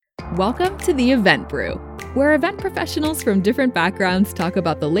Welcome to the Event Brew, where event professionals from different backgrounds talk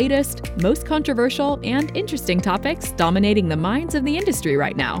about the latest, most controversial, and interesting topics dominating the minds of the industry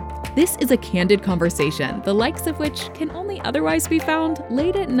right now. This is a candid conversation, the likes of which can only otherwise be found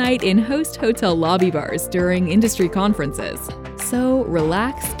late at night in host hotel lobby bars during industry conferences. So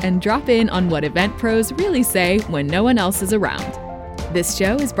relax and drop in on what event pros really say when no one else is around. This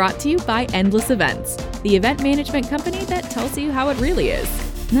show is brought to you by Endless Events, the event management company that tells you how it really is.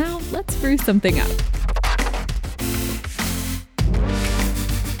 Now, let's brew something up.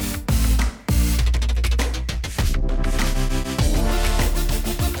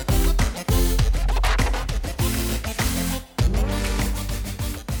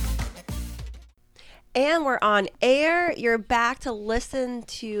 And we're on air. You're back to listen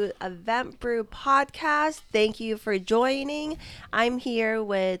to Event Brew podcast. Thank you for joining. I'm here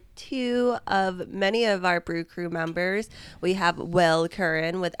with two of many of our Brew Crew members. We have Will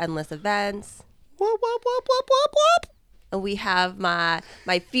Curran with Endless Events. Whoop, whoop, whoop, whoop, whoop, whoop. And we have my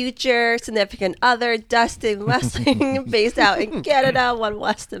future significant other, Dustin Wessing, based out in Canada, One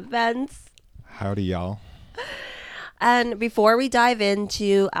West Events. Howdy, y'all. And before we dive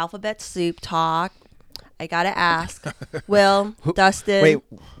into alphabet soup talk, I gotta ask, Will, Dustin.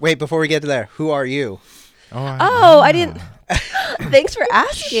 Wait! Before we get to there, who are you? I didn't. Thanks for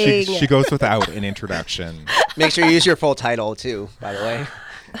asking. She goes without an introduction. Make sure you use your full title too. By the way,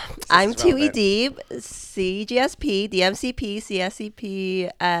 I'm Thuy Deeb, CGSP, DMCP, CSCP,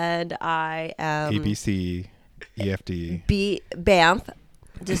 and I am ABC, EFD, BAMF,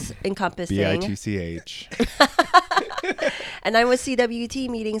 just encompassing BITCH. And I'm with CWT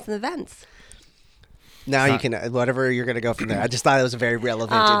meetings and events. now you can whatever you're gonna go from there. I just thought it was a very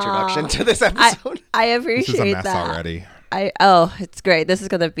relevant introduction to this episode. I appreciate This is a mess that already. It's great. This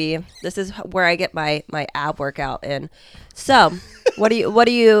is where I get my ab workout in. So, what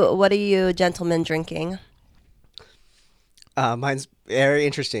are you gentlemen drinking? Mine's very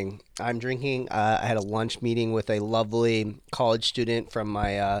interesting. I'm drinking. I had a lunch meeting with a lovely college student from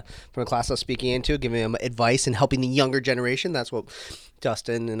a class I was speaking into, giving him advice and helping the younger generation. That's what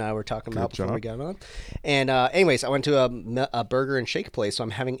Dustin and I were talking about before we got on. And anyways, I went to a burger and shake place, so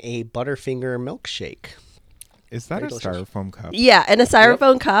I'm having a Butterfinger milkshake. Is that a styrofoam cup? Yeah, in a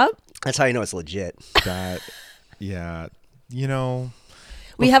styrofoam cup. That's how you know it's legit. Yeah. You know,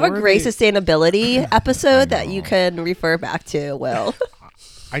 We have a great sustainability episode that you can refer back to, Will.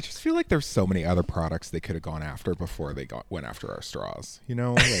 I just feel like there's so many other products they could have gone after before they went after our straws. You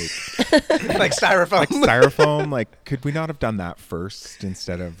know, Like styrofoam. like styrofoam. Like, could we not have done that first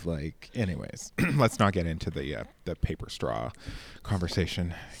instead of anyways, let's not get into the paper straw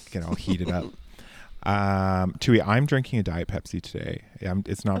conversation. Get all heated up. Thuy, I'm drinking a Diet Pepsi today.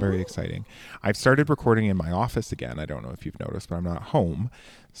 It's not very exciting. I've started recording in my office again. I don't know if you've noticed, but I'm not home.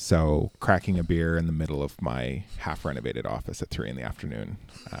 So cracking a beer in the middle of my half renovated office at 3 p.m.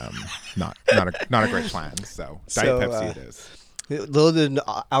 Not a great plan. So Diet Pepsi it is. Little did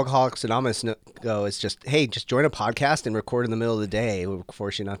Alcoholics Anonymous go, it's just join a podcast and record in the middle of the day. It will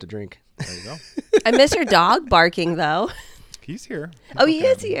force you not to drink. There you go. I miss your dog barking, though. He's here. He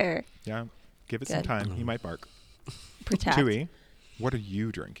is here. Yeah. Give it some time. He might bark. Protect. Thuy, what are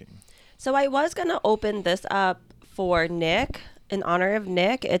you drinking? So I was going to open this up for Nick, in honor of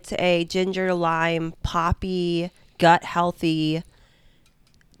Nick. It's a ginger lime poppy, gut healthy,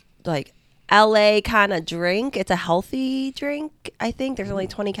 like LA kind of drink. It's a healthy drink, I think. There's only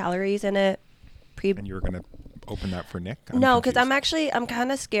 20 calories in it. And you were going to open that for Nick? No, because I'm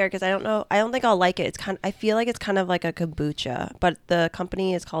kind of scared because I don't think I'll like it. I feel like it's kind of like a kombucha, but the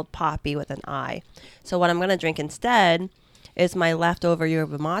company is called Poppy with an I. So what I'm going to drink instead is my leftover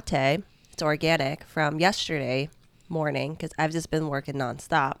yerba mate. It's organic from yesterday morning because I've just been working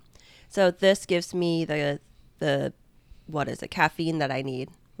nonstop. So this gives me the caffeine that I need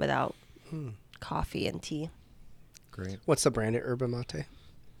without coffee and tea. Great. What's the brand of yerba mate?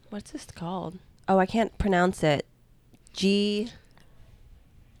 What's this called? Oh, I can't pronounce it. It's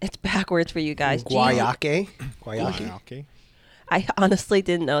backwards for you guys. Guayake? Guayake. I honestly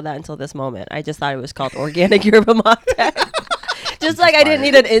didn't know that until this moment. I just thought it was called organic yerba mate. Just like I didn't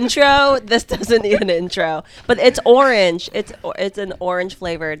need an intro, this doesn't need an intro. But it's orange. It's an orange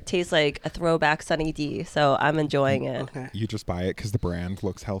flavor. It tastes like a throwback Sunny D, so I'm enjoying it. Okay. You just buy it because the brand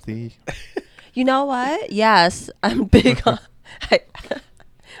looks healthy? You know what? Yes, I'm big on...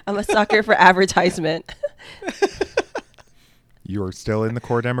 I'm a sucker for advertisement. You're still in the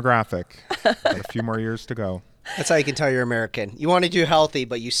core demographic. Got a few more years to go. That's how you can tell you're American. You want to do healthy,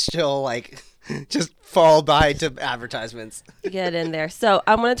 but you still just fall by to advertisements. Get in there. So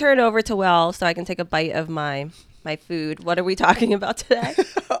I'm going to turn it over to Will so I can take a bite of my food. What are we talking about today?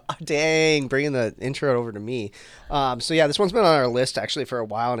 Dang, bringing the intro over to me. So yeah, this one's been on our list actually for a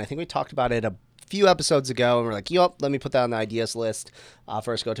while, and I think we talked about it a few episodes ago, and we're like, yup, let me put that on the ideas list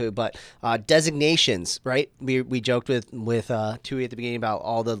for us to go to. But designations, right? We joked with Thuy at the beginning about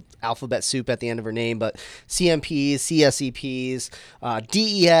all the alphabet soup at the end of her name, but CMPs, CSEPs,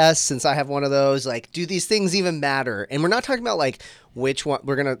 DES, since I have one of those, like, do these things even matter? And we're not talking about like which one.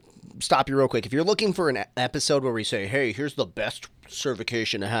 We're gonna stop you real quick. If you're looking for an episode where we say, hey, here's the best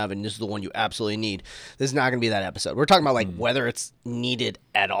certification to have, and this is the one you absolutely need, this is not going to be that episode. We're talking about like whether it's needed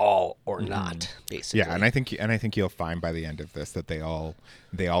at all or not, basically. Yeah, and I think you'll find by the end of this that they all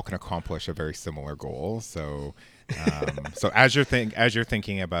can accomplish a very similar goal. So so as you're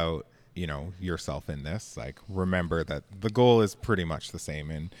thinking about, you know, yourself in this, like, remember that the goal is pretty much the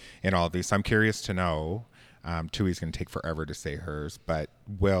same in all of these. So I'm curious to know, Thui's going to take forever to say hers, but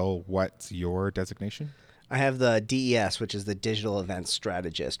Will, what's your designation? I have the DES, which is the Digital Events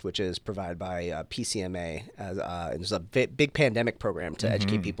Strategist, which is provided by PCMA. It's a big pandemic program to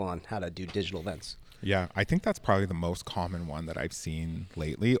educate people on how to do digital events. Yeah, I think that's probably the most common one that I've seen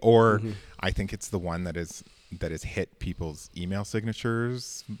lately, or I think it's the one that has hit people's email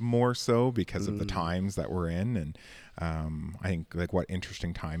signatures more so because of the times that we're in. And I think, like, what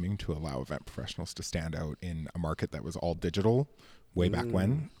interesting timing to allow event professionals to stand out in a market that was all digital way back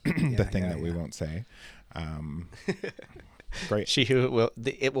when. That we won't say. Great. She who will,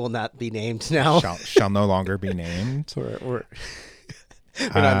 it will not be named now. shall no longer be named. We're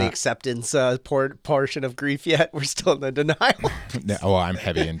not in the acceptance portion of grief yet. We're still in the denial. I'm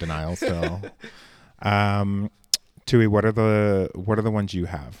heavy in denial still. Thuy, what are the ones you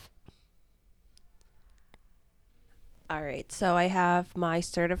have? All right. So I have my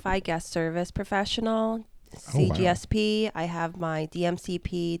Certified Guest Service Professional, CGSP. I have my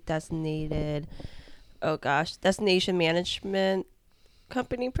DMCP, Destination Management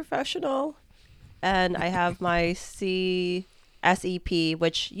Company Professional. And I have my CSEP,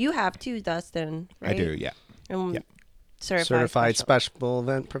 which you have too, Dustin, right? I do, yeah. Certified Special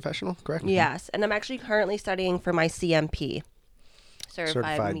Event Professional, correct? Yes. And I'm actually currently studying for my CMP.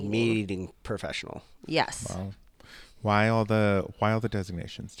 Certified Meeting Professional. Yes. Wow. Why all the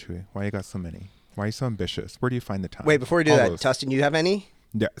designations, Thuy? Why you got so many? Why are you so ambitious? Where do you find the time? Wait, before we do that, Dustin, you have any?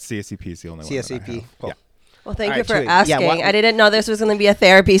 Yeah, CSEP is the only one. CSEP. Cool. Yeah. Well, thank All you right, for Thuy. asking. Yeah, I didn't know this was going to be a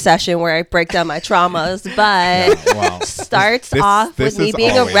therapy session where I break down my traumas, but starts off with me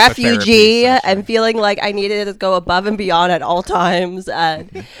being a refugee and feeling like I needed to go above and beyond at all times.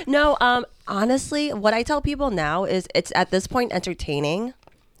 And honestly, what I tell people now is it's at this point entertaining.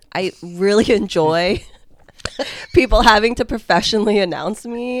 I really enjoy people having to professionally announce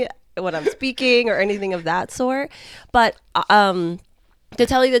me when I'm speaking or anything of that sort. But to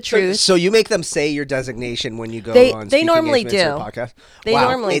tell you the truth, so you make them say your designation when you go on. They normally do. Podcast? They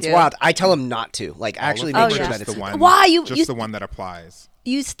normally it's do. wild. I tell them not to. Like, actually make sure that it's the one. Why you the one that applies.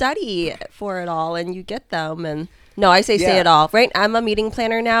 You study for it all and you get them. And no, I say it all. Right? I'm a meeting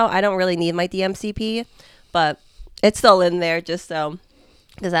planner now. I don't really need my DMCP, but it's still in there just so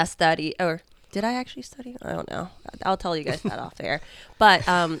because I study. Or did I actually study? I don't know. I'll tell you guys that off there. But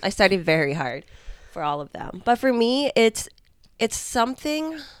I studied very hard for all of them. But for me, it's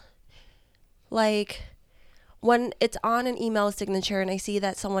something like when it's on an email signature and I see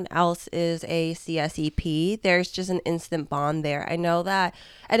that someone else is a CSEP, there's just an instant bond there. I know that,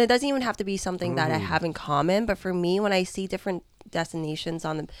 and it doesn't even have to be something that I have in common, but for me, when I see different destinations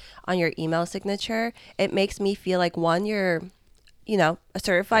on your email signature, it makes me feel like, one, you're a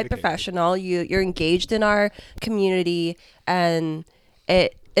certified professional, you're engaged in our community, and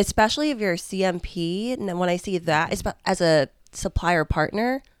it, especially if you're a CMP, and when I see that as a supplier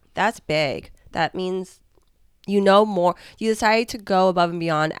partner, that's big. That means you know more. You decide to go above and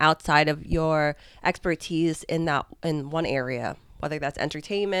beyond outside of your expertise in one area, whether that's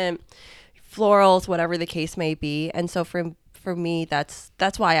entertainment, florals, whatever the case may be. And so for me, that's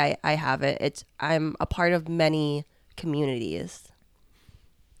why I have it. I'm a part of many communities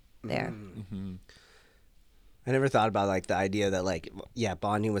there. Mm-hmm. I never thought about like the idea that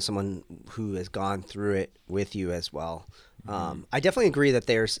bonding with someone who has gone through it with you as well. I definitely agree that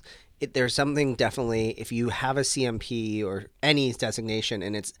there's something definitely, if you have a CMP or any designation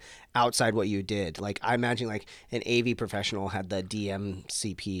and it's outside what you did, like I imagine like an AV professional had the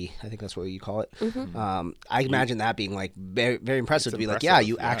DMCP, I think that's what you call it. I imagine that being like very, very impressive to be like,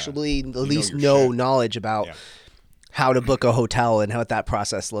 you actually at least know knowledge about how to book a hotel and what that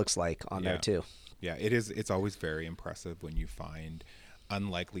process looks like on there too. Yeah, it is. It's always very impressive when you find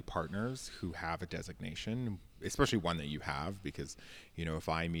unlikely partners who have a designation, especially one that you have, because, you know, if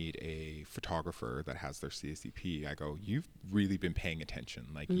I meet a photographer that has their CSCP, I go, you've really been paying attention.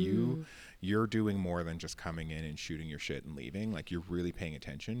 Like you're doing more than just coming in and shooting your shit and leaving. Like you're really paying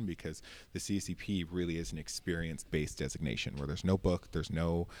attention, because the CSCP really is an experience-based designation where there's no book, there's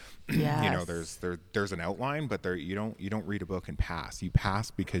no, Yes. you know, there's an outline, but you don't read a book and pass. You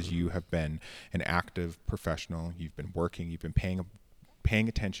pass because you have been an active professional. You've been working. You've been paying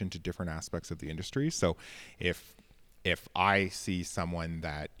attention to different aspects of the industry. So if I see someone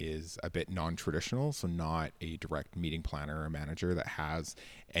that is a bit non-traditional, so not a direct meeting planner or manager that has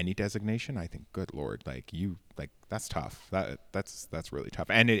any designation, I think, good Lord, that's tough. That's really tough.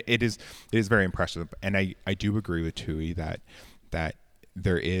 And it is very impressive. And I do agree with Thuy that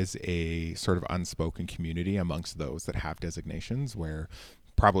there is a sort of unspoken community amongst those that have designations, where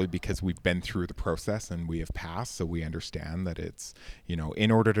probably because we've been through the process and we have passed, so we understand that it's, you know, in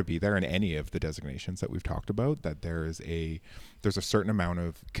order to be there in any of the designations that we've talked about, that there's a certain amount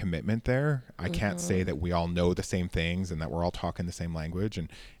of commitment there. I can't say that we all know the same things and that we're all talking the same language, and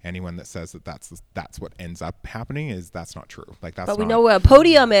anyone that says that that's what ends up happening that's not true. Like that's. But we know what a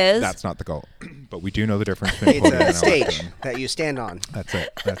podium is. That's not the goal. But we do know the difference between It's podium a and stage election. that you stand on. That's it.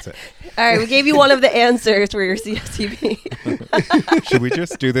 All right, we gave you one of the answers for your CSCP. Should we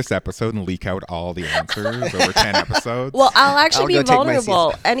just do this episode and leak out all the answers over 10 episodes? Well, I'll actually I'll be go take my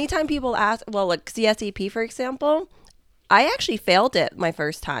vulnerable. CSCP. Anytime people ask, well, like CSCP, for example, I actually failed it my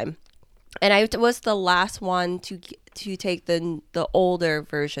first time. And I was the last one to take the older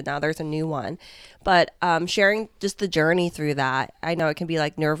version. Now there's a new one. But sharing just the journey through that, I know it can be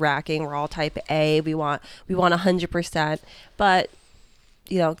like nerve-wracking. We're all type A. We want 100%. But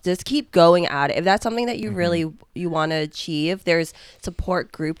you know, just keep going at it. If that's something that you really you want to achieve, there's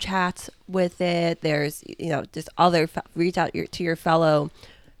support group chats with it. There's, you know, just reach out to your fellow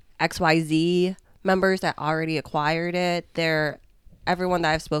XYZ members that already acquired it. Everyone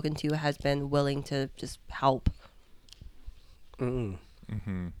that I've spoken to has been willing to just help. I'm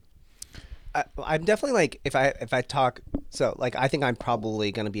definitely like, if I talk, so like I think I'm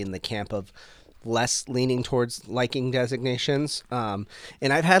probably going to be in the camp of less leaning towards liking designations, and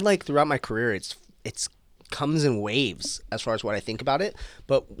I've had, like, throughout my career, it's comes in waves as far as what I think about it.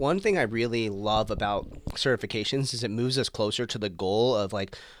 But one thing I really love about certifications is it moves us closer to the goal of,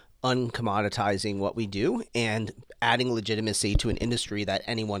 like, uncommoditizing what we do and adding legitimacy to an industry that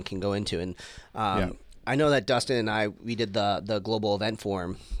anyone can go into. And I know that Dustin and we did the global event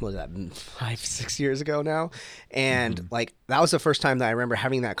forum, what was that, 5-6 years ago now? And like, that was the first time that I remember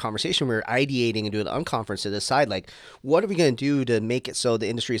having that conversation. We were ideating and doing an unconference to decide, like, what are we going to do to make it so the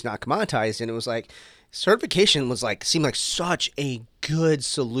industry is not commoditized? And it was like, certification was like, seemed like such a good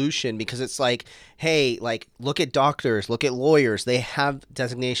solution, because it's like, hey, like, look at doctors, look at lawyers. They have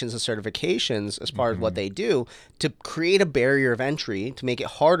designations and certifications as far as what they do to create a barrier of entry, to make it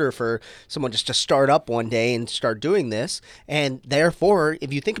harder for someone just to start up one day and start doing this. And therefore,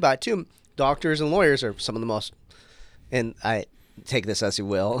 if you think about it too, doctors and lawyers are some of the most, and I take this as you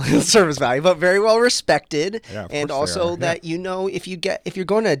will, service value, but very well respected. Yeah, of and course they also are. that, you know, if you're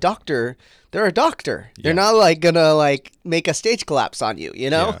going to a doctor, they're a doctor. They're not like gonna like make a stage collapse on you, you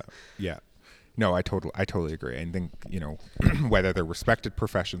know? Yeah. No, I totally agree. I think, you know, whether they're respected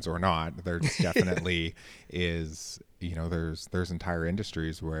professions or not, there's definitely is, you know, there's entire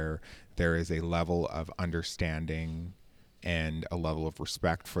industries where there is a level of understanding and a level of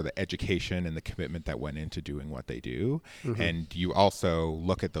respect for the education and the commitment that went into doing what they do. And you also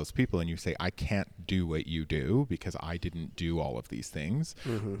look at those people and you say, I can't do what you do because I didn't do all of these things.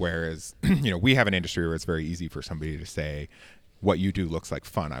 Whereas, you know, we have an industry where it's very easy for somebody to say, what you do looks like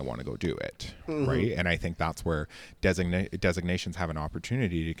fun, I want to go do it. Right. And I think that's where designations have an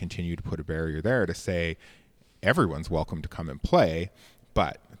opportunity to continue to put a barrier there to say, everyone's welcome to come and play,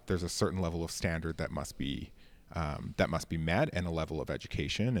 but there's a certain level of standard that must be met, and a level of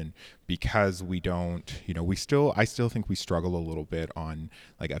education. And because we don't, you know, I still think we struggle a little bit on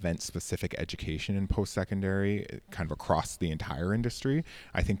like event specific education in post-secondary, kind of across the entire industry.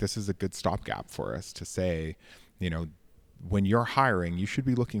 I think this is a good stopgap for us to say, you know, when you're hiring, you should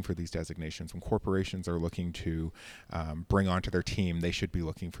be looking for these designations. When corporations are looking to bring onto their team, they should be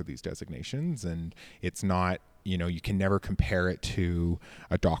looking for these designations. And it's not, you know, you can never compare it to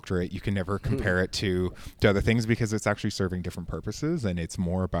a doctorate. You can never compare it to other things, because it's actually serving different purposes. And it's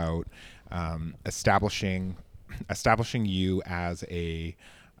more about establishing you as a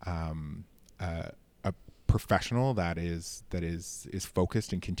professional that is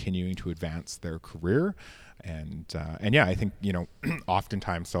focused and continuing to advance their career. And yeah, I think, you know,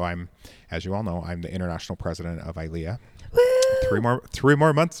 oftentimes, so as you all know, I'm the international president of ILEA. three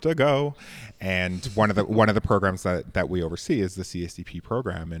more months to go. And one of the programs that we oversee is the CSCP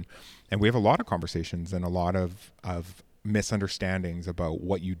program, and we have a lot of conversations and a lot of misunderstandings about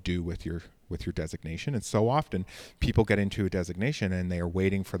what you do with your designation. And so often people get into a designation and they are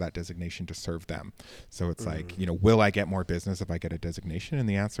waiting for that designation to serve them. So it's like, will I get more business if I get a designation? And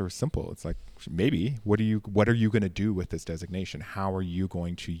the answer is simple. It's like, maybe. What are you going to do with this designation? How are you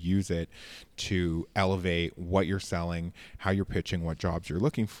going to use it to elevate what you're selling, how you're pitching, what jobs you're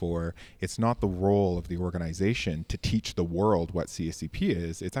looking for? It's not the role of the organization to teach the world what CSCP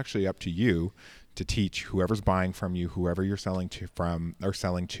is. It's actually up to you to teach whoever's buying from you, whoever you're selling to,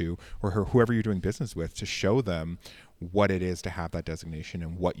 or whoever you're doing business with, to show them what it is to have that designation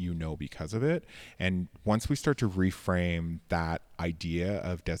and what you know because of it. And once we start to reframe that idea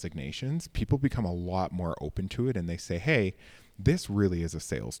of designations, people become a lot more open to it, and they say, hey, this really is a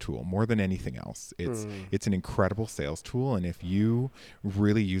sales tool more than anything else. It's an incredible sales tool. And if you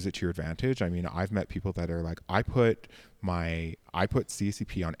really use it to your advantage, I mean, I've met people that are like, I put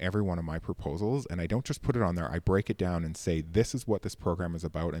CCP on every one of my proposals, and I don't just put it on there. I break it down and say, this is what this program is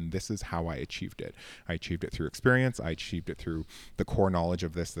about, and this is how I achieved it. I achieved it through experience. I achieved it through the core knowledge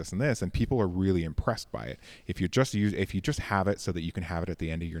of this, and this, and people are really impressed by it. If you just have it so that you can have it at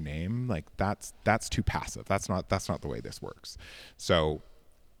the end of your name, like that's too passive. That's not the way this works. So,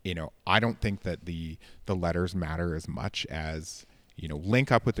 I don't think that the letters matter as much as,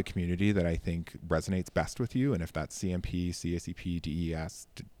 link up with the community that I think resonates best with you. And if that's CMP, CSCP, DES,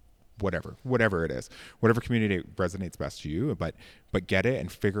 whatever it is, whatever community resonates best to you, but get it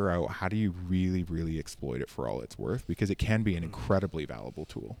and figure out how do you really, really exploit it for all it's worth, because it can be an incredibly valuable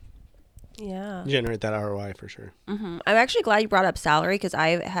tool. Yeah. Generate that ROI for sure. I'm actually glad you brought up salary, because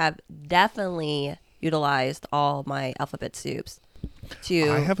I have definitely utilized all my alphabet soups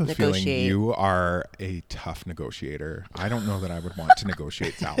to I have a negotiate. feeling you are a tough negotiator. I don't know that I would want to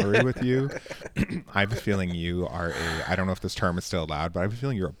negotiate salary with you. I have a feeling you are I don't know if this term is still allowed, but I have a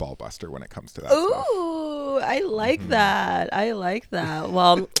feeling you're a ball buster when it comes to that stuff. Ooh, I like that. I like that.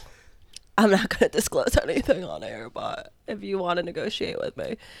 Well, I'm not going to disclose anything on air, but if you want to negotiate with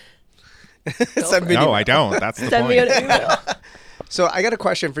me, No, I don't. That's the send point. me an email. So I got a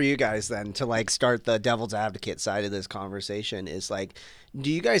question for you guys then, to like start the devil's advocate side of this conversation, is like,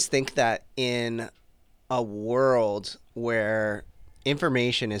 do you guys think that in a world where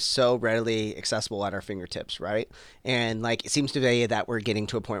information is so readily accessible at our fingertips, right? And like, it seems to be that we're getting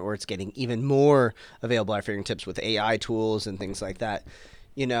to a point where it's getting even more available at our fingertips with AI tools and things like that,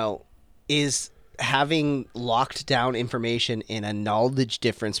 is having locked down information in a knowledge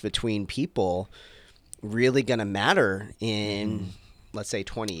difference between people really going to matter in, let's say,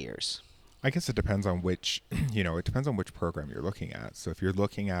 20 years? I guess it depends on which, it depends on which program you're looking at. So if you're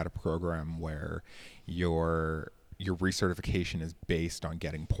looking at a program where your recertification is based on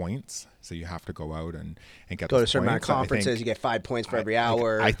getting points, so you have to go out and get Go to a those certain amount of points, conferences, you get 5 points for every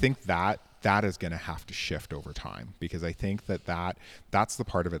hour. I think that is going to have to shift over time, because I think that's the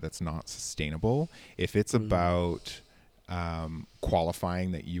part of it that's not sustainable. If it's about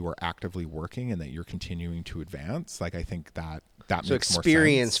qualifying that you are actively working and that you're continuing to advance, like, I think that makes more sense. So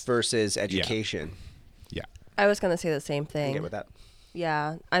experience versus education. Yeah. I was going to say the same thing. Get with that.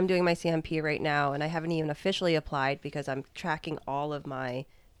 Yeah, I'm doing my CMP right now, and I haven't even officially applied because I'm tracking all of my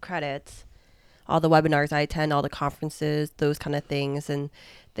credits, all the webinars I attend, all the conferences, those kind of things, and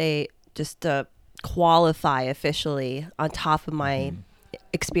they just qualify officially on top of my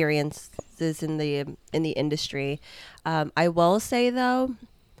experiences in the industry. I will say though,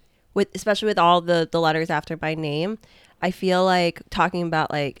 especially with all the letters after my name, I feel like talking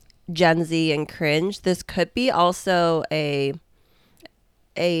about like Gen Z and cringe, this could be also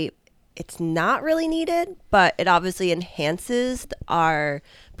it's not really needed, but it obviously enhances our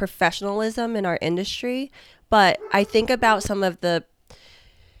professionalism in our industry. But I think about some of the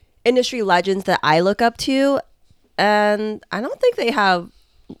industry legends that I look up to, and I don't think they have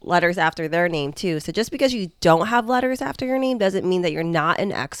letters after their name too. So just because you don't have letters after your name doesn't mean that you're not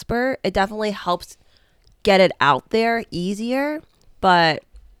an expert. It definitely helps get it out there easier, but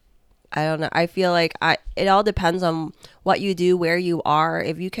I don't know. I feel like it all depends on what you do, where you are,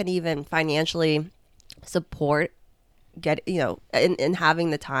 if you can even financially support in having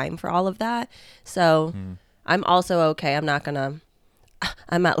the time for all of that. So I'm also okay.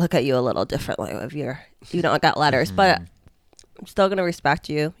 I might look at you a little differently if you don't got letters, but I'm still going to respect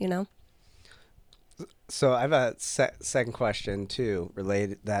you, So I have a second question too,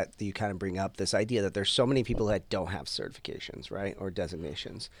 related that you kind of bring up, this idea that there's so many people that don't have certifications, right, or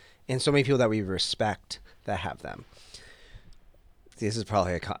designations, and so many people that we respect that have them. this is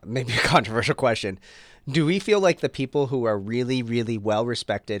probably maybe a controversial question. Do we feel like the people who are really, really well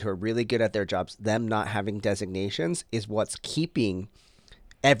respected, who are really good at their jobs, them not having designations is what's keeping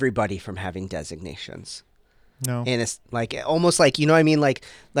everybody from having designations? No. And it's like almost like, you know what I mean? Like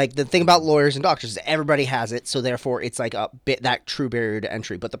the thing about lawyers and doctors is everybody has it. So therefore it's like a bit that true barrier to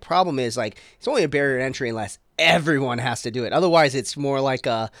entry. But the problem is like, it's only a barrier to entry unless everyone has to do it. Otherwise it's more like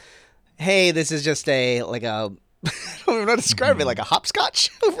hey, this is just I don't know how to describe it, like a hopscotch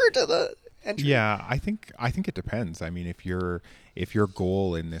over to the entry. Yeah, I think it depends. I mean, if your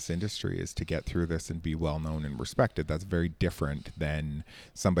goal in this industry is to get through this and be well known and respected, that's very different than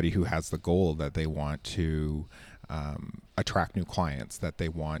somebody who has the goal that they want to attract new clients, that they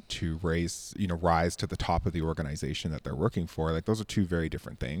want to rise to the top of the organization that they're working for. Like, those are two very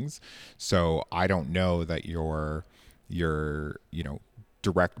different things. So I don't know that your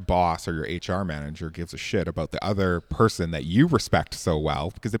direct boss or your HR manager gives a shit about the other person that you respect so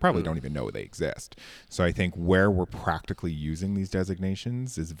well, because they probably don't even know they exist. So I think where we're practically using these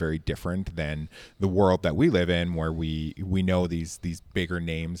designations is very different than the world that we live in, where we know these bigger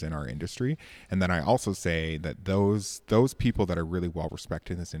names in our industry. And then I also say that those people that are really well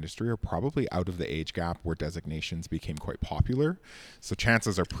respected in this industry are probably out of the age gap where designations became quite popular. So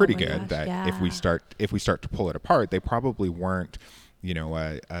chances are pretty good that if we start to pull it apart, they probably weren't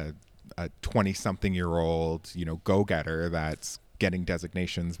a 20-something-year-old, go-getter that's getting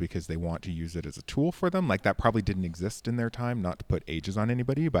designations because they want to use it as a tool for them. Like, that probably didn't exist in their time, not to put ages on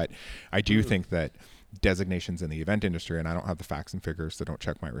anybody. But I do think that designations in the event industry, and I don't have the facts and figures, so don't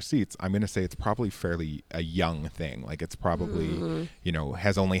check my receipts, I'm going to say it's probably fairly a young thing. Like, it's probably,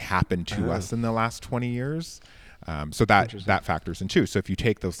 has only happened to us in the last 20 years. So that factors in too. So if you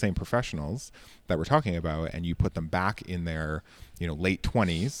take those same professionals that we're talking about and you put them back in their late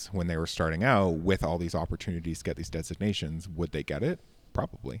 20s when they were starting out with all these opportunities to get these designations, would they get it?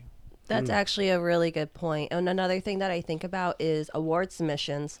 Probably. That's actually a really good point. And another thing that I think about is award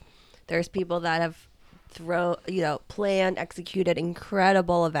submissions. There's people that have planned, executed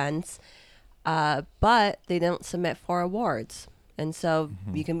incredible events, but they don't submit for awards. And so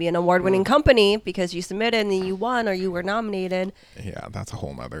you can be an award-winning company because you submitted and then you won or you were nominated. Yeah, that's a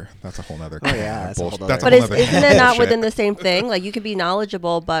whole nother. Oh yeah, that's a whole nother. But isn't it not within the same thing? Like, you could be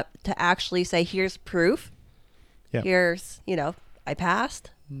knowledgeable, but to actually say, here's proof. Yeah. Here's, I passed.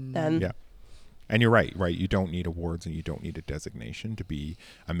 Then yeah. And you're right. You don't need awards and you don't need a designation to be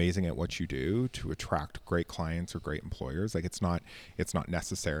amazing at what you do, to attract great clients or great employers. Like, it's not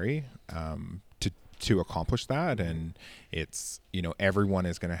necessary to accomplish that. And it's, everyone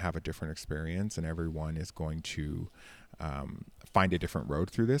is going to have a different experience and everyone is going to find a different road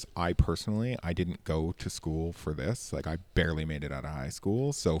through this. I didn't go to school for this. Like, I barely made it out of high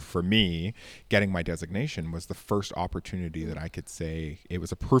school. So for me, getting my designation was the first opportunity that I could say, it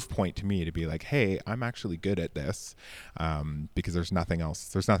was a proof point to me to be like, hey, I'm actually good at this, because there's nothing else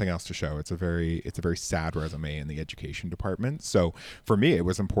to show. It's a very sad resume in the education department. So for me, it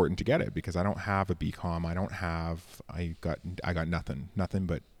was important to get it because I don't have a BCom. I got nothing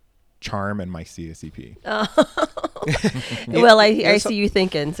but charm and my CSEP. Well, I see you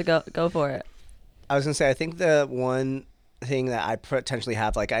thinking, so go for it. I was gonna say, I think the one thing that I potentially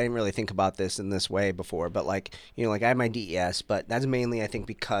have, like, I didn't really think about this in this way before, but like, I have my DES, but that's mainly, I think,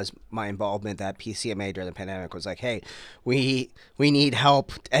 because my involvement at PCMA during the pandemic was like, hey, we need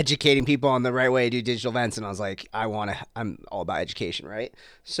help educating people on the right way to do digital events. And I was like, I'm all about education, right?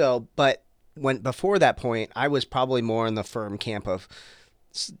 So, but before that point, I was probably more in the firm camp of,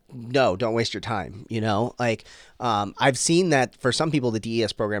 no, don't waste your time. I've seen that for some people, the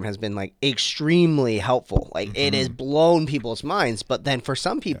DES program has been like extremely helpful. Like, it has blown people's minds. But then for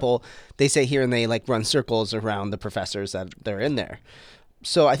some people, they sit here and they like run circles around the professors that they're in there.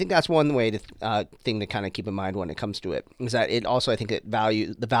 So I think that's one way thing to kind of keep in mind when it comes to it, is that it also, I think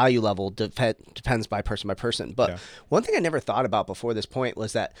the value level depends by person. But one thing I never thought about before this point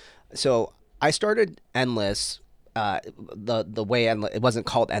was that, so I started Endless. The way it wasn't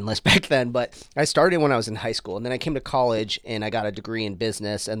called Endless back then, but I started when I was in high school, and then I came to college and I got a degree in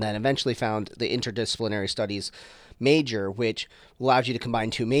business, and then eventually found the interdisciplinary studies major, which allows you to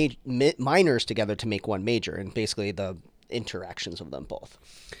combine two minors together to make one major, and basically the interactions of them both.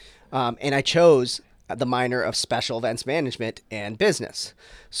 And I chose the minor of special events management and business.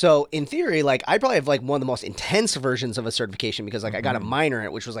 So in theory, like, I probably have like one of the most intense versions of a certification because like I got a minor in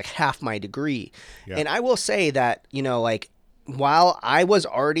it, which was like half my degree. Yeah. And I will say that, like, while I was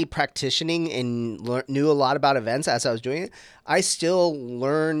already practicing and knew a lot about events as I was doing it, I still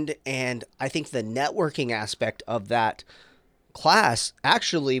learned, and I think the networking aspect of that class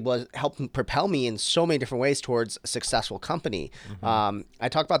actually was helping propel me in so many different ways towards a successful company. I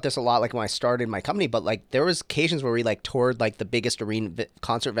talk about this a lot, like when I started my company, but like there was occasions where we like toured like the biggest arena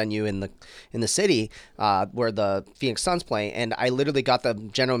concert venue in the city, where the Phoenix Suns play, and I literally got the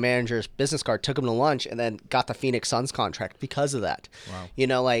general manager's business card, took him to lunch, and then got the Phoenix Suns contract because of that. Wow. You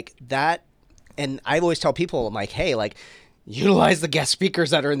know, like that. And I always tell people, I'm like, hey, like, utilize the guest speakers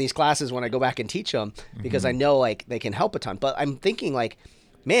that are in these classes when I go back and teach them, because I know like they can help a ton. But I'm thinking like,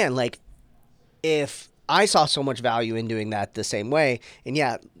 man, like if I saw so much value in doing that the same way, and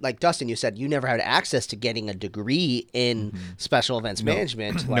yeah, like Dustin, you said you never had access to getting a degree in special events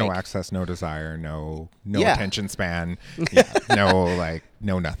management. Like, No access, no desire, no Yeah. attention span, no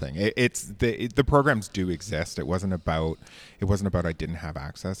nothing. It's the programs do exist. It wasn't about I didn't have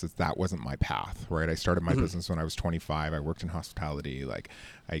access. That wasn't my path, right? I started my business when I was 25. I worked in hospitality. Like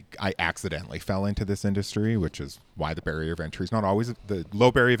I accidentally fell into this industry, which is why the barrier of entry is not always the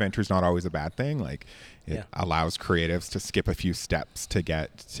low barrier of entry is not always a bad thing. Like it allows creatives to skip a few steps to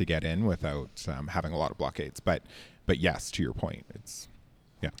get in without having a lot of blockades. But yes, to your point, it's.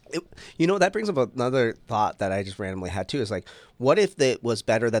 Yeah. That brings up another thought that I just randomly had too, is like, what if it was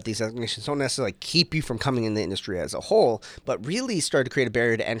better that these designations don't necessarily keep you from coming in the industry as a whole, but really start to create a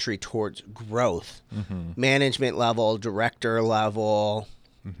barrier to entry towards growth, management level, director level.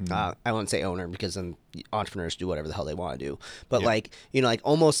 I won't say owner, because then entrepreneurs do whatever the hell they want to do. But like, like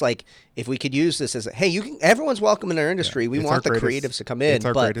almost like if we could use this as, hey, everyone's welcome in our industry. We want the creatives to come in. It's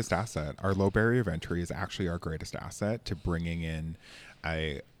our greatest asset. Our low barrier of entry is actually our greatest asset to bringing in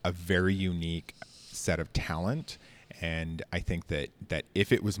a very unique set of talent. And I think that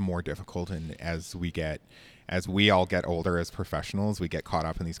if it was more difficult, and as we all get older as professionals, we get caught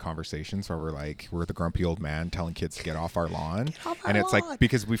up in these conversations where we're the grumpy old man telling kids to get off our lawn. And it's like,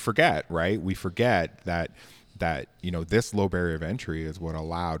 because we forget, right? We forget that this low barrier of entry is what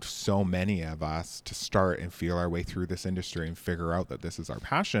allowed so many of us to start and feel our way through this industry and figure out that this is our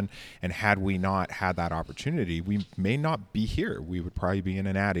passion. And had we not had that opportunity, we may not be here. We would probably be in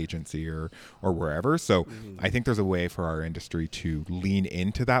an ad agency or wherever. So I think there's a way for our industry to lean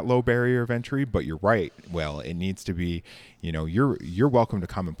into that low barrier of entry. But you're right. Well, it needs to be, you're welcome to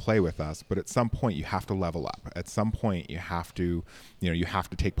come and play with us, but at some point you have to level up. At some point you have to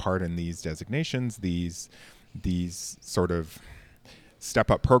take part in these designations, these sort of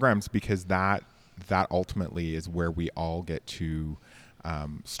step up programs, because that ultimately is where we all get to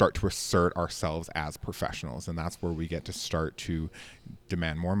start to assert ourselves as professionals. And that's where we get to start to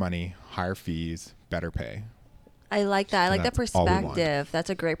demand more money, higher fees, better pay. I like that. I like that That's all we want. perspective. That's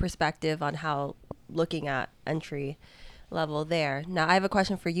a great perspective on how looking at entry level there. Now I have a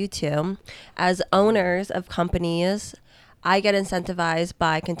question for you two. As owners of companies, I get incentivized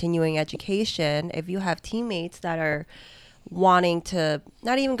by continuing education. If you have teammates that are wanting to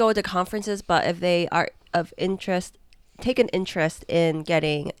not even go to conferences, but if they are of interest, take an interest in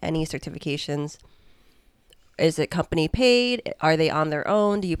getting any certifications, is it company paid? Are they on their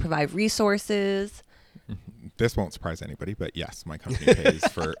own? Do you provide resources? This won't surprise anybody, but yes, my company pays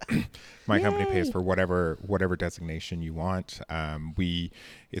for company pays for whatever designation you want.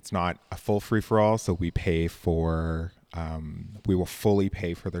 It's not a full free for all, so we pay for. We will fully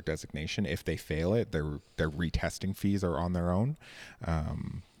pay for their designation. If they fail it, their retesting fees are on their own.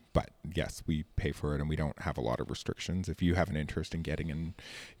 But yes, we pay for it, and we don't have a lot of restrictions. If you have an interest in getting in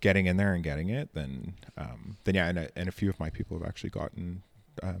there and getting it, then yeah. And a few of my people have actually gotten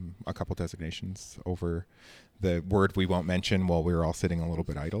a couple designations over the word we won't mention while we were all sitting a little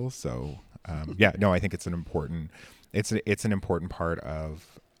bit idle. So yeah, no, I think it's an important part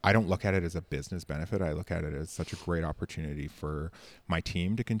of. I don't look at it as a business benefit. I look at it as such a great opportunity for my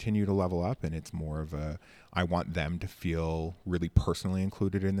team to continue to level up. And it's more of I want them to feel really personally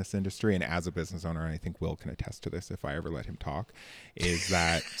included in this industry. And as a business owner, and I think Will can attest to this if I ever let him talk, is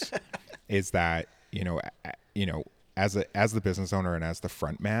that as the business owner and as the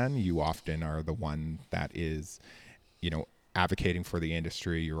front man, you often are the one that is, advocating for the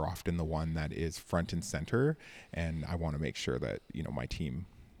industry. You're often the one that is front and center. And I want to make sure that, my team,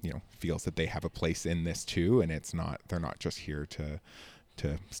 feels that they have a place in this too. And they're not just here to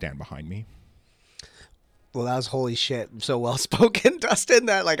stand behind me. Well, that was holy shit. So well spoken, Dustin,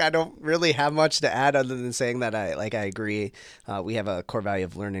 that I don't really have much to add other than saying that I agree. We have a core value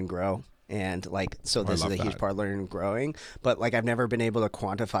of learn and grow. And so this is a huge part of learning and growing, but I've never been able to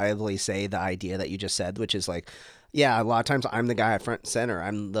quantifiably say the idea that you just said, which is Yeah, a lot of times I'm the guy at front and center.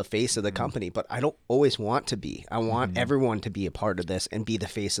 I'm the face of the company, but I don't always want to be. I want everyone to be a part of this and be the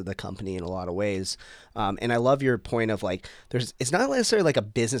face of the company in a lot of ways. And I love your point of like, it's not necessarily like a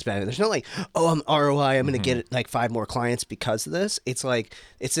business benefit. There's not like, oh, I'm ROI, I'm going to get like 5 more clients because of this. It's like,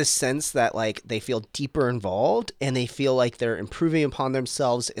 it's this sense that like they feel deeper involved and they feel like they're improving upon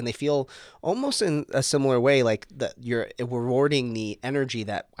themselves, and they feel almost in a similar way, like that you're rewarding the energy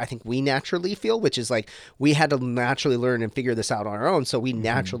that I think we naturally feel, which is like, we had to naturally learn and figure this out on our own. So we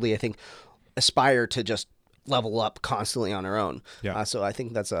naturally, I think, aspire to just level up constantly on our own. Yeah. So I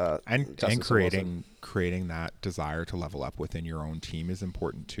think that's and creating that desire to level up within your own team is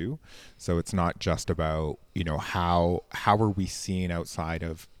important too. So it's not just about, you know, how are we seen outside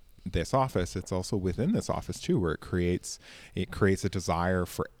of this office, it's also within this office too, where it creates a desire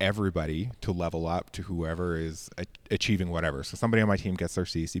for everybody to level up to whoever is achieving whatever. So somebody on my team gets their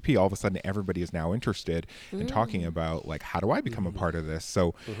CCP, all of a sudden everybody is now interested in talking about like, how do I become a part of this?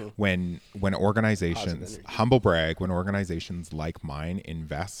 So when organizations, humble brag, when organizations like mine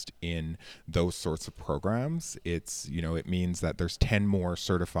invest in those sorts of programs, it's, you know, it means that there's 10 more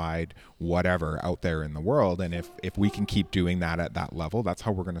certified whatever out there in the world. And if we can keep doing that at that level, that's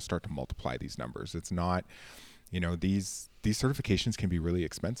how we're going to start to multiply these numbers. It's not, you know, these certifications can be really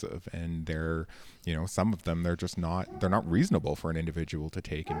expensive, and they're, you know, some of them, they're not reasonable for an individual to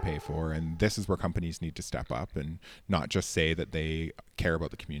take and pay for. And this is where companies need to step up and not just say that they care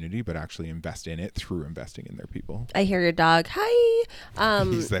about the community, but actually invest in it through investing in their people. I hear your dog. Hi.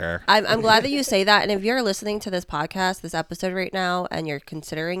 He's there. I'm glad that you say that. And if you're listening to this podcast, this episode right now, and you're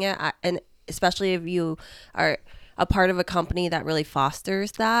considering it, and especially if you are a part of a company that really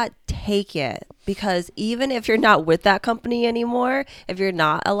fosters that, take it. Because even if you're not with that company anymore, if you're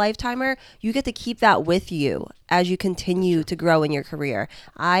not a lifetimer, you get to keep that with you as you continue to grow in your career.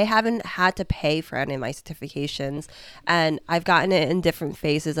 I haven't had to pay for any of my certifications, and I've gotten it in different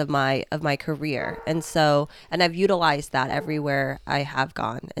phases of my career. And I've utilized that everywhere I have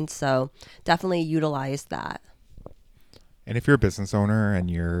gone. And so definitely utilize that. And if you're a business owner and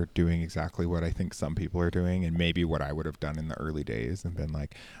you're doing exactly what I think some people are doing, and maybe what I would have done in the early days, and been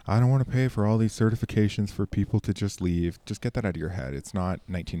like, I don't want to pay for all these certifications for people to just leave, just get that out of your head. It's not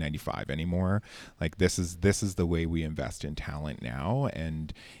 1995 anymore. Like, this is the way we invest in talent now.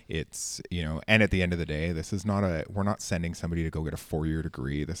 And it's, you know, and at the end of the day, we're not sending somebody to go get a 4-year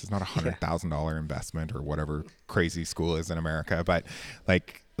degree. This is not $100,000 investment or whatever crazy school is in America. But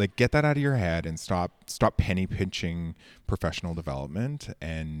like get that out of your head and stop penny pinching professional development,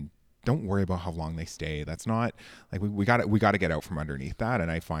 and don't worry about how long they stay. That's not like, we got to get out from underneath that. And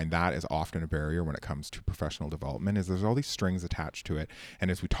I find that is often a barrier when it comes to professional development, is there's all these strings attached to it.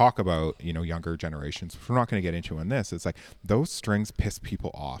 And as we talk about, you know, younger generations, which we're not going to get into on this, it's like those strings piss people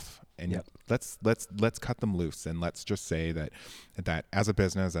off. And let's cut them loose, and let's just say that as a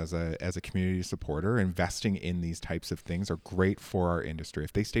business, as a community supporter, investing in these types of things are great for our industry.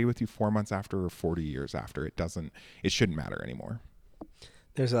 If they stay with you 4 months after or 40 years after, it shouldn't matter anymore.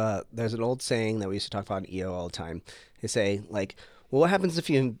 There's an old saying that we used to talk about in EO all the time. They say like, well, what happens if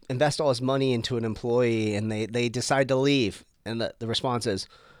you invest all this money into an employee and they decide to leave? And the response is,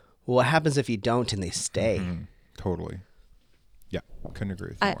 well, what happens if you don't and they stay? Mm-hmm. Totally. Yeah, couldn't agree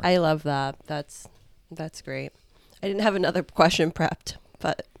with you more. I love that. That's great. I didn't have another question prepped,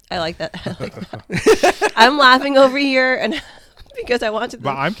 but I like that. I'm laughing over here, and because I wanted.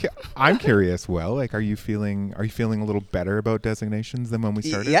 But I'm curious. Well, like, are you feeling a little better about designations than when we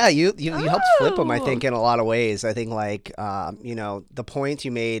started? Yeah, you helped flip them, I think, in a lot of ways. I think like you know, the points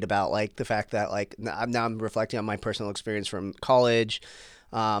you made about like the fact that like now I'm reflecting on my personal experience from college.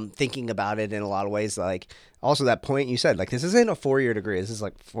 Thinking about it in a lot of ways, like also that point you said, like, this isn't a 4-year degree. This is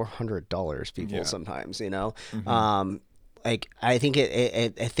like $400 people sometimes, you know? Mm-hmm. Like, I think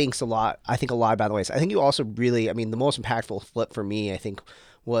it thinks a lot. I think a lot about the ways. I think you also really, I mean, the most impactful flip for me, I think,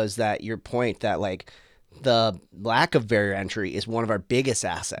 was that your point that like the lack of barrier entry is one of our biggest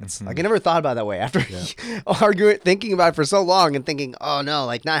assets. Mm-hmm. Like, I never thought about it that way after thinking about it for so long and thinking, oh no,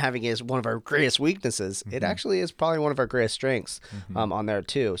 like not having it is one of our greatest weaknesses. Mm-hmm. It actually is probably one of our greatest strengths on there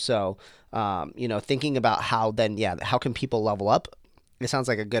too. So, you know, thinking about how can people level up? It sounds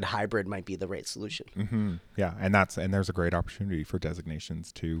like a good hybrid might be the right solution. Mm-hmm. Yeah, and there's a great opportunity for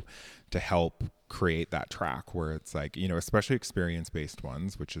designations to help create that track where it's like, you know, especially experience-based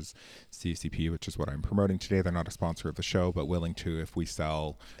ones, which is CCP, which is what I'm promoting today. They're not a sponsor of the show, but willing to if we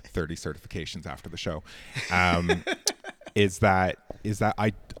sell 30 certifications after the show. Is that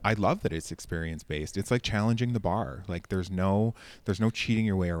I love that it's experience-based. It's like challenging the bar. Like there's no cheating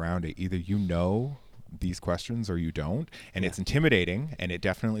your way around it. Either you know these questions or you don't. And it's intimidating, and it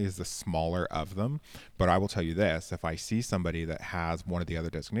definitely is the smaller of them. But I will tell you this, if I see somebody that has one of the other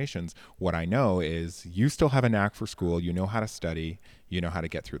designations, what I know is you still have a knack for school, you know how to study, you know how to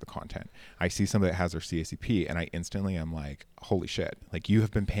get through the content. I see somebody that has their CACP and I instantly am like, holy shit, like you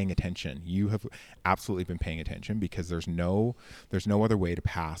have been paying attention. You have absolutely been paying attention, because there's no other way to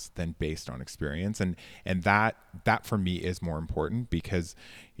pass than based on experience. And that for me is more important, because,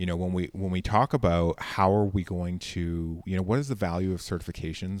 you know, when we talk about how are we going to, you know, what is the value of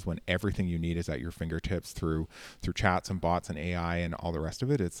certifications when everything you need is at your fingertips through chats and bots and AI and all the rest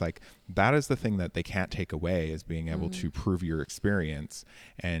of it. It's like, that is the thing that they can't take away, is being able to prove your experience.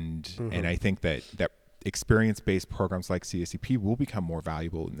 And I think that experience-based programs like CACP will become more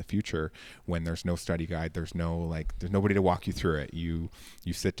valuable in the future when there's no study guide, there's nobody to walk you through it. You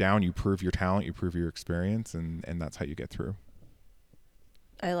sit down, you prove your talent, you prove your experience, and that's how you get through.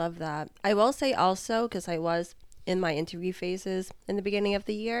 I love that. I will say also, because I was in my interview phases in the beginning of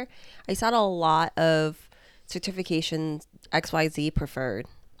the year, I saw a lot of certifications XYZ preferred.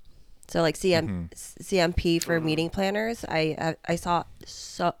 So like CMP for meeting planners, I saw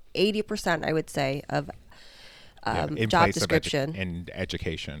 80%, I would say, of job description and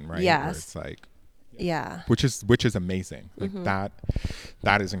education, right? Yes. Where it's like, yeah, which is amazing. Like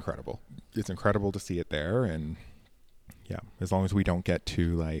that is incredible. It's incredible to see it there, and yeah, as long as we don't get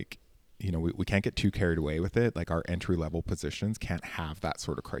too like, you know, we can't get too carried away with it. Like our entry level positions can't have that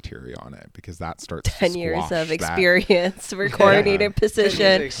sort of criteria on it, because that starts 10 to years of that. experience for coordinator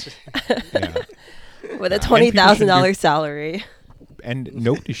position Yeah. with a $20,000 salary. And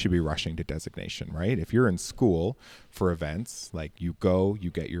nobody should be rushing to designation, right? If you're in school for events, like you go,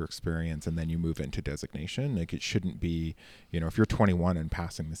 you get your experience, and then you move into designation. Like it shouldn't be, you know, if you're 21 and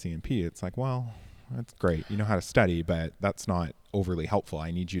passing the CMP, it's like, well, that's great. You know how to study, but that's not overly helpful.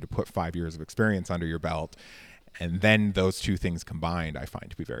 I need you to put 5 years of experience under your belt. And then those two things combined, I find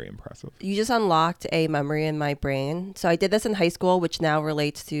to be very impressive. You just unlocked a memory in my brain. So I did this in high school, which now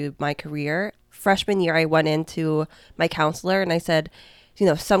relates to my career. Freshman year, I went into my counselor and I said, you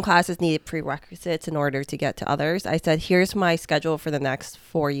know, some classes need prerequisites in order to get to others. I said, here's my schedule for the next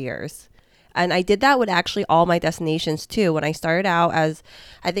 4 years. And I did that with actually all my destinations too. When I started out as,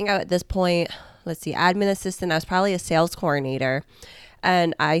 I think at this point, let's see, admin assistant, I was probably a sales coordinator.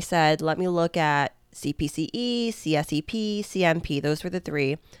 And I said, let me look at CPCE, CSEP, CMP. Those were the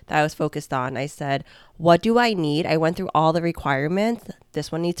three that I was focused on. I said, what do I need? I went through all the requirements.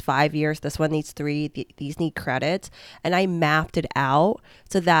 This one needs 5 years. This one needs 3. These need credits. And I mapped it out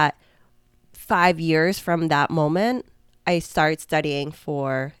so that 5 years from that moment, I started studying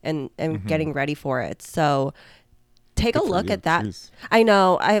for and getting ready for it. So take a look at that. Jeez. I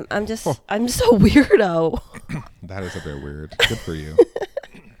know. I'm just so weirdo. That is a bit weird. Good for you.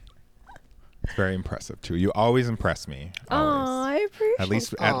 It's very impressive too. You always impress me. Always. Oh, I appreciate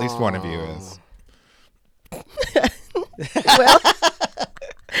at least one of you is.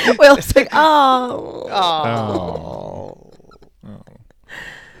 Well, it's like, oh.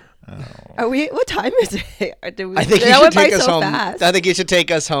 Are we? What time is it? I think you should take us home. Fast. I think you should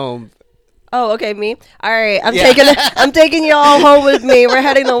take us home. Oh, okay, me. All right, I'm taking you all home with me. We're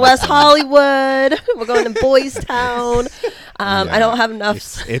heading to West Hollywood. We're going to Boys Town. I don't have enough.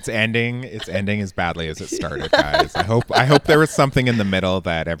 It's ending as badly as it started, guys. I hope there was something in the middle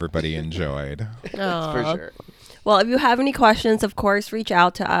that everybody enjoyed. For sure. Well, if you have any questions, of course, reach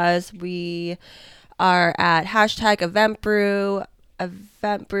out to us. We are at #Event Brew,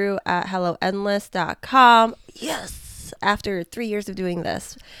 eventbrew@helloendless.com. Yes. After 3 years of doing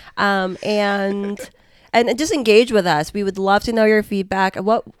this, and just engage with us. We would love to know your feedback.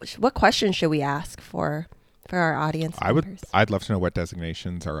 What questions should we ask for our audience members? I'd love to know what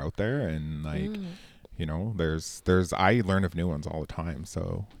designations are out there, and like you know, there's I learn of new ones all the time.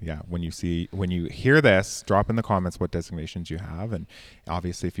 So yeah, when you hear this, drop in the comments what designations you have, and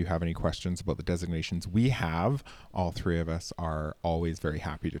obviously if you have any questions about the designations we have, all three of us are always very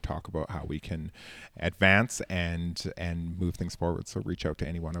happy to talk about how we can advance and move things forward. So reach out to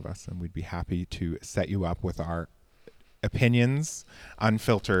any one of us, and we'd be happy to set you up with our opinions,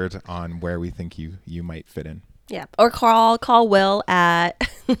 unfiltered, on where we think you might fit in. Yeah, or call Will at.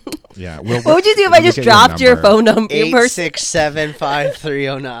 Yeah, what would you do if I just dropped your phone number?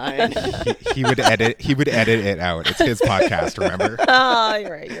 867-5309. He would edit it out. It's his podcast, remember? Oh,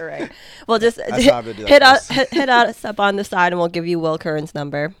 you're right. Well, just hit us up on the side, and we'll give you Will Curran's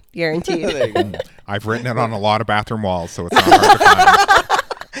number, guaranteed. I've written it on a lot of bathroom walls, so it's not hard to find.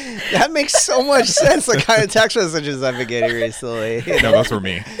 That makes so much sense. The kind of text messages I've been getting recently. No, those were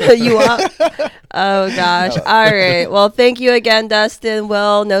me. You are? Oh, gosh. All right. Well, thank you again, Dustin.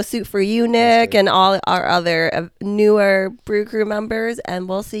 Will, no suit for you, Nick, and all our other newer Brew Crew members. And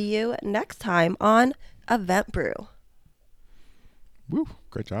we'll see you next time on Event Brew. Woo,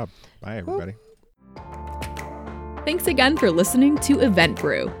 great job. Bye, everybody. Thanks again for listening to Event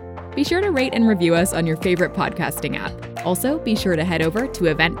Brew. Be sure to rate and review us on your favorite podcasting app. Also, be sure to head over to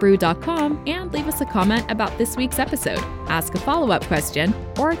eventbrew.com and leave us a comment about this week's episode, ask a follow-up question,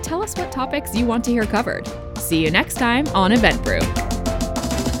 or tell us what topics you want to hear covered. See you next time on Event Brew.